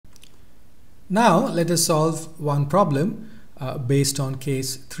Now let us solve one problem based on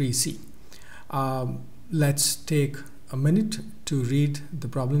case 3c. Let's take a minute to read the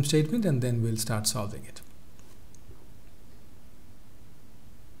problem statement and then we'll start solving it.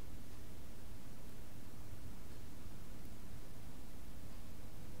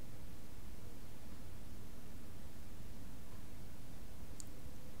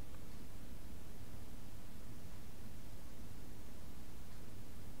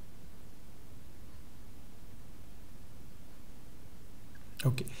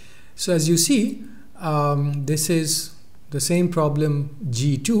 Okay, so as you see, this is the same problem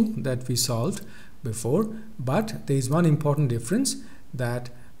G2 that we solved before, but there is one important difference, that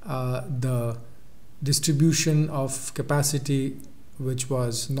the distribution of capacity, which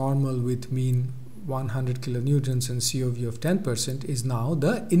was normal with mean 100 kilonewtons and COV of 10%, is now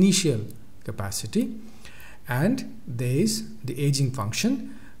the initial capacity, and there is the aging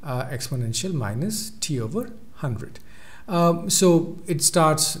function exponential minus t over 100. So it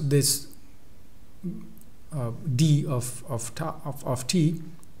starts this d of t,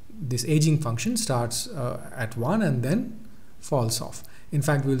 this aging function starts at 1 and then falls off. In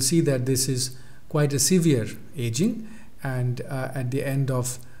fact, we'll see that this is quite a severe aging, and at the end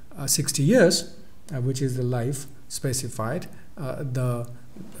of 60 years, which is the life specified, the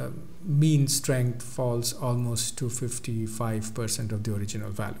mean strength falls almost to 55% of the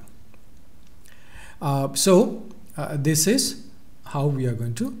original value. This is how we are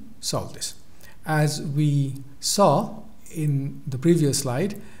going to solve this. As we saw in the previous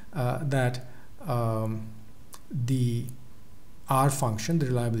slide, that the R function, the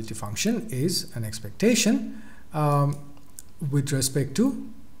reliability function, is an expectation with respect to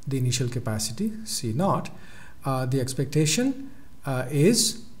the initial capacity C naught. The expectation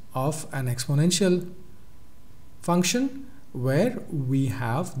is of an exponential function where we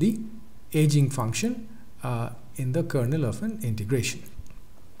have the aging function in the kernel of an integration.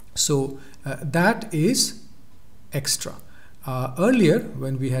 So that is extra. Earlier,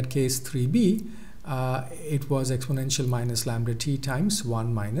 when we had case 3b, it was exponential minus lambda t times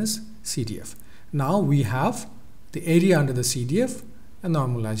 1 minus CDF. Now we have the area under the CDF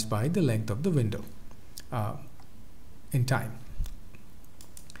normalized by the length of the window in time.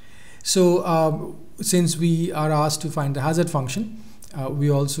 So since we are asked to find the hazard function,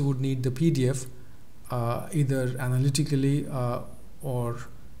 we also would need the PDF either analytically or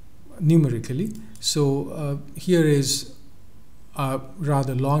numerically. So here is a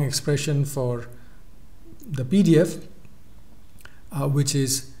rather long expression for the PDF, which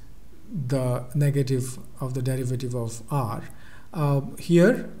is the negative of the derivative of R.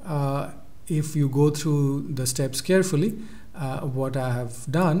 Here, if you go through the steps carefully, what I have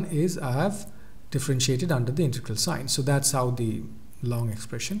done is I have differentiated under the integral sign. So that's how the long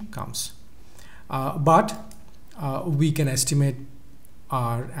expression comes. But we can estimate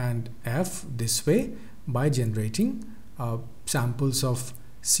R and F this way by generating samples of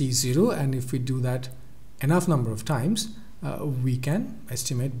C0, and if we do that enough number of times, we can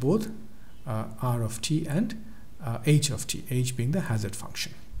estimate both R of t and H of t, H being the hazard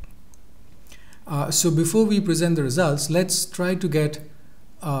function. So before we present the results, let's try to get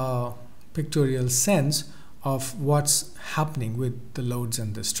a pictorial sense of what's happening with the loads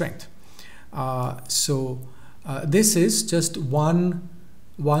and the strength. This is just one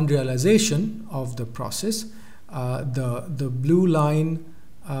realization of the process. The blue line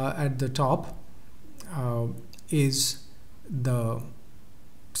at the top is the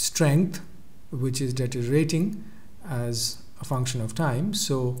strength, which is deteriorating as a function of time.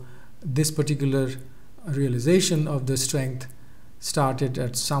 So this particular realization of the strength started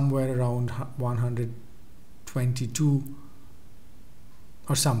at somewhere around 122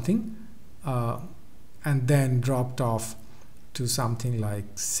 or something, and then dropped off to something like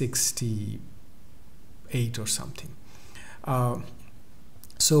 68 or something. And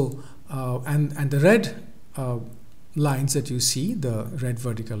the red lines that you see, the red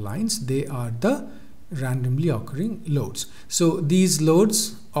vertical lines, they are the randomly occurring loads. So these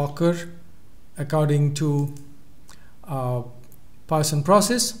loads occur according to Poisson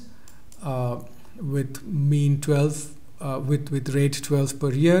process with mean 12, with rate 12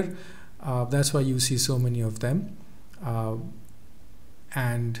 per year. That's why you see so many of them.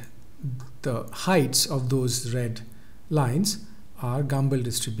 And the heights of those red lines are Gumbel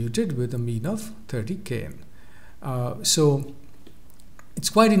distributed with a mean of 30 kn. So it's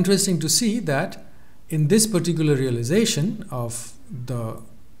quite interesting to see that in this particular realization of the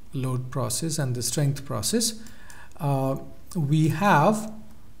load process and the strength process, we have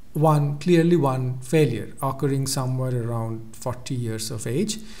clearly one failure occurring somewhere around 40 years of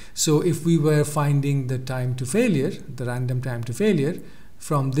age. So if we were finding the time to failure, the random time to failure,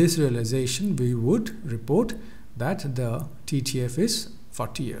 from this realization we would report that the TTF is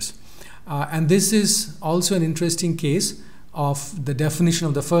 40 years. And this is also an interesting case of the definition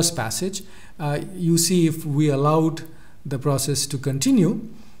of the first passage. You see, if we allowed the process to continue,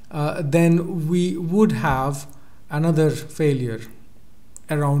 then we would have another failure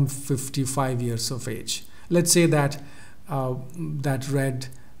around 55 years of age. Let's say that that red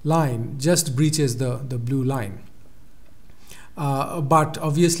line just breaches the blue line. But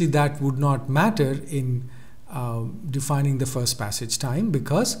obviously that would not matter in defining the first passage time,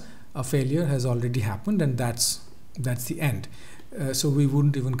 because a failure has already happened and that's the end. So we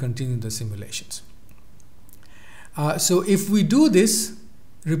wouldn't even continue the simulations. So if we do this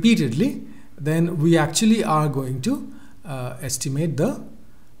repeatedly, then we actually are going to estimate the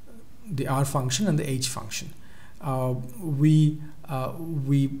R function and the H function.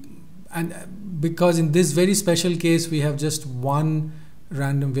 And because in this very special case we have just one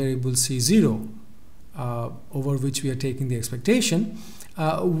random variable C0 over which we are taking the expectation,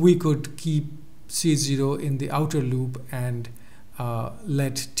 we could keep C0 in the outer loop and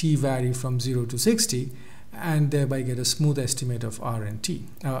let T vary from 0 to 60, and thereby get a smooth estimate of R and T,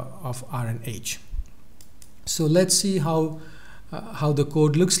 of R and H. So let's see how the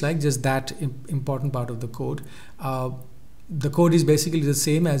code looks like, just that important part of the code. The code is basically the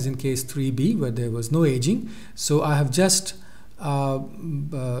same as in case 3b, where there was no aging. So I have just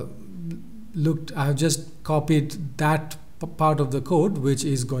copied that part of the code which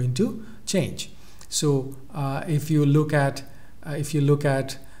is going to change. So if you look at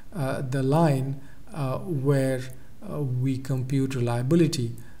the line where we compute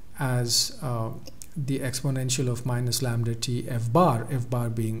reliability as the exponential of minus lambda t f bar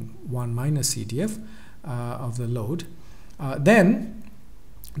being 1 minus CDF of the load, then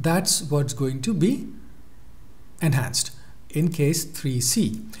that's what's going to be enhanced in case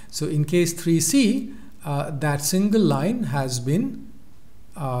 3c. So in case 3c, that single line has been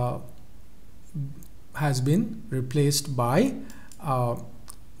replaced by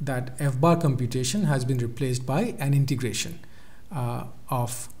that f bar computation has been replaced by an integration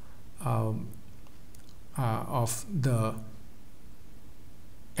of the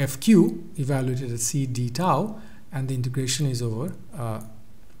fq evaluated at c d tau, and the integration is over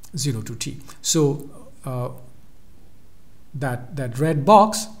 0 to t. So that red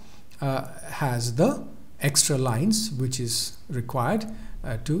box has the extra lines which is required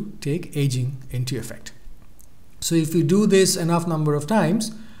to take aging into effect. So if we do this enough number of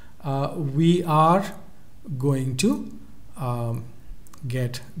times, we are going to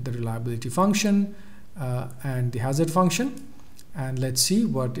get the reliability function and the hazard function, and let's see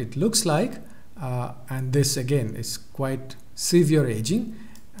what it looks like. And this again is quite severe aging,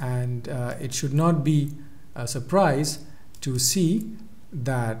 and it should not be a surprise to see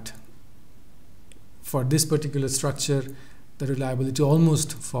that for this particular structure the reliability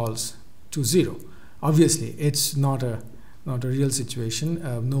almost falls to 0. Obviously it's not a real situation.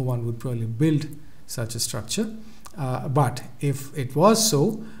 No one would probably build such a structure, but if it was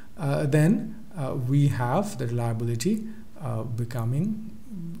so, then we have the reliability becoming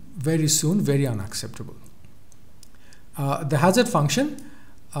very soon very unacceptable. The hazard function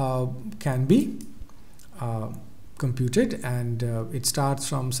can be computed, and it starts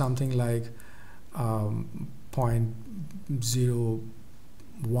from something like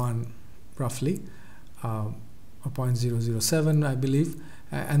 0.01 roughly, or 0.007 I believe,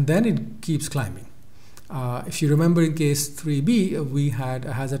 and then it keeps climbing. If you remember, in case 3b we had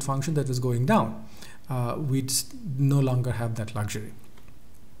a hazard function that was going down. We'd no longer have that luxury.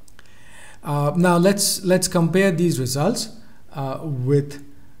 Now let's compare these results with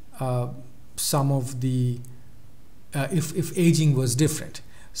some of the if aging was different.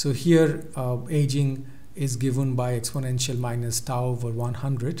 So here aging is given by exponential minus tau over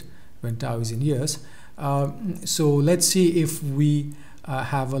 100 when tau is in years. So let's see if we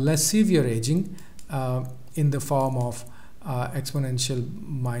have a less severe aging in the form of exponential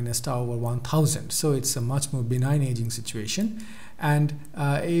minus tau over 1000. So it's a much more benign aging situation, and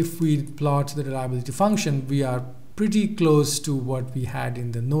if we plot the reliability function, we are pretty close to what we had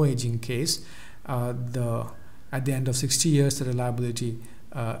in the no aging case. At the end of 60 years the reliability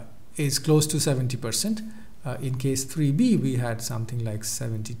is close to 70%. In case 3b we had something like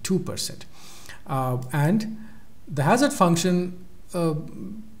 72%, and the hazard function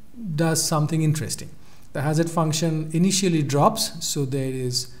does something interesting. The hazard function initially drops, so there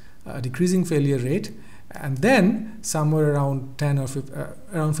is a decreasing failure rate, And then somewhere around 10 or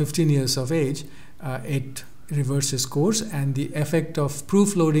around 15 years of age, it reverses course, and the effect of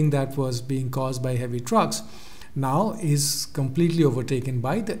proof loading that was being caused by heavy trucks now is completely overtaken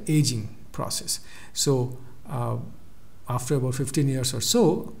by the aging process. So after about 15 years or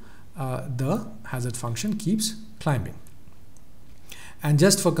so, the hazard function keeps climbing. And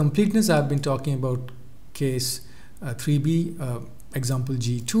just for completeness, I've been talking about case 3b, example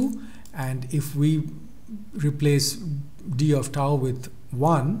G2, and if we replace d of tau with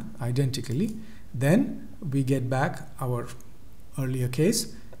 1 identically, then we get back our earlier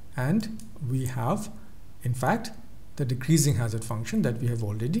case, and we have in fact the decreasing hazard function that we have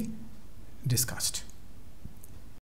already discussed.